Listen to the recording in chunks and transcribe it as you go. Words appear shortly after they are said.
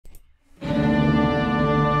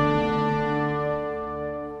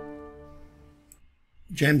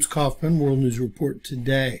James Kaufman, World News Report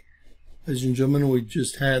today. Ladies and gentlemen, we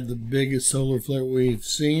just had the biggest solar flare we've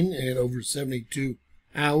seen in over 72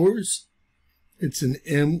 hours. It's an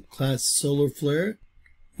M-class solar flare.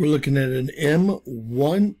 We're looking at an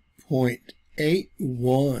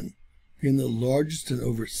M1.81, being the largest in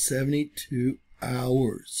over 72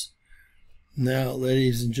 hours. Now,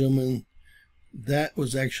 ladies and gentlemen, that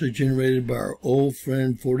was actually generated by our old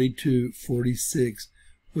friend 4246,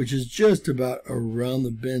 which is just about around the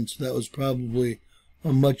bend. So that was probably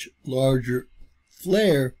a much larger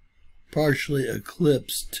flare, partially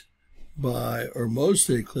eclipsed by, or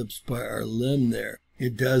mostly eclipsed by, our limb there.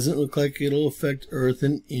 It doesn't look like it'll affect Earth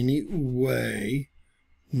in any way,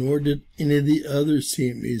 nor did any of the other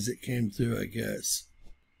CMEs that came through, I guess.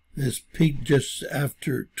 This peaked just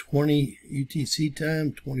after 20 UTC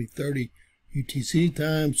time, 2030 UTC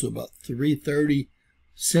time, so about 3:30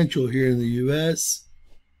 Central here in the U.S.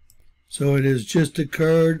 So it has just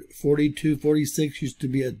occurred. 4246 used to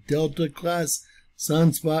be a Delta class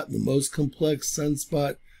sunspot, the most complex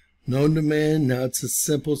sunspot known to man. Now it's a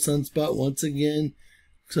simple sunspot once again.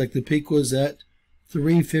 Looks like the peak was at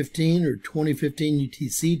 3:15 or 2015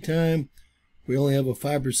 UTC time. We only have a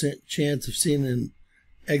 5% chance of seeing an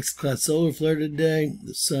X-class solar flare today.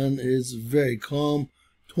 The sun is very calm.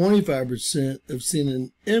 25% of seeing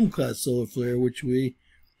an M-class solar flare, which we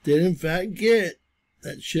did in fact get.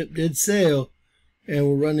 That ship did sail, and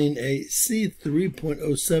we're running a C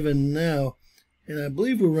 3.07 now, and I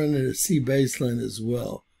believe we're running a C baseline as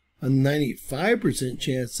well. A 95%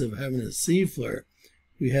 chance of having a C flare.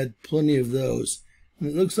 We had plenty of those. And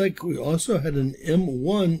it looks like we also had an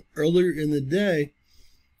M1 earlier in the day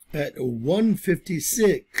at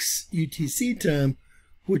 1:56 UTC time,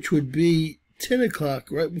 which would be 10 o'clock,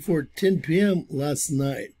 right before 10 p.m. last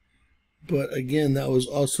night. But again, that was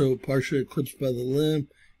also partially eclipsed by the limb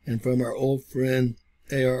and from our old friend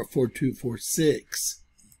AR4246.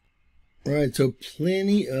 All right, so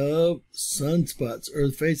plenty of sunspots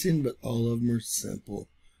Earth facing, but all of them are simple.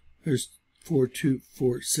 There's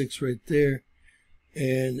 4246 right there,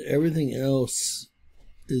 and everything else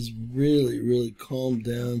is really calmed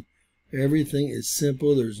down. Everything is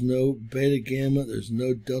simple. There's no beta gamma, there's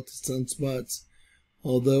no delta sunspots.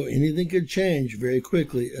 Although anything could change very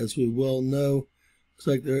quickly, as we well know. Looks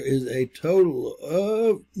like there is a total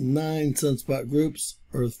of 9 sunspot groups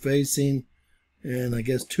Earth facing, and I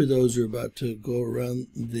guess 2 of those are about to go around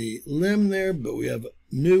the limb there, but we have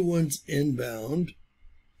new ones inbound.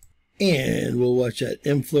 And we'll watch that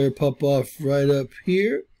M flare pop off right up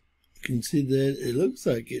here. You can see that it looks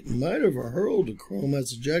like it might have hurled a coronal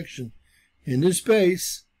mass ejection into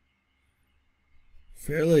space.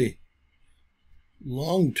 Fairly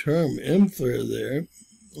long-term M flare there,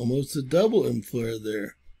 almost a double M flare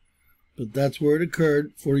there, but that's where it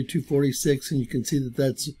occurred, 4246, and you can see that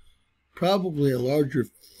that's probably a larger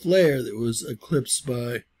flare that was eclipsed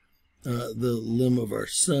by the limb of our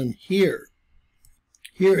sun here.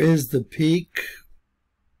 Here is the peak.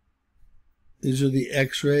 These are the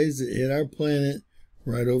X-rays that hit our planet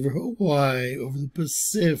right over Hawaii, over the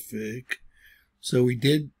Pacific. So we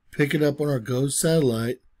did pick it up on our GOES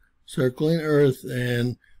satellite circling Earth,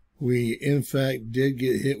 and we in fact did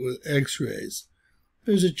get hit with X-rays.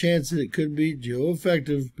 There's a chance that it could be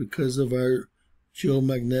geoeffective because of our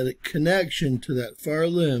geomagnetic connection to that far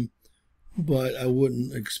limb, but I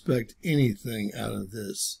wouldn't expect anything out of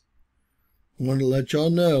this. I wanted to let y'all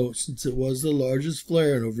know, since it was the largest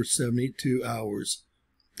flare in over 72 hours.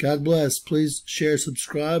 God bless. Please share,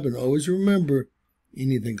 subscribe, and always remember,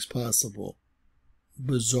 anything's possible.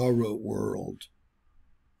 Bizarro world.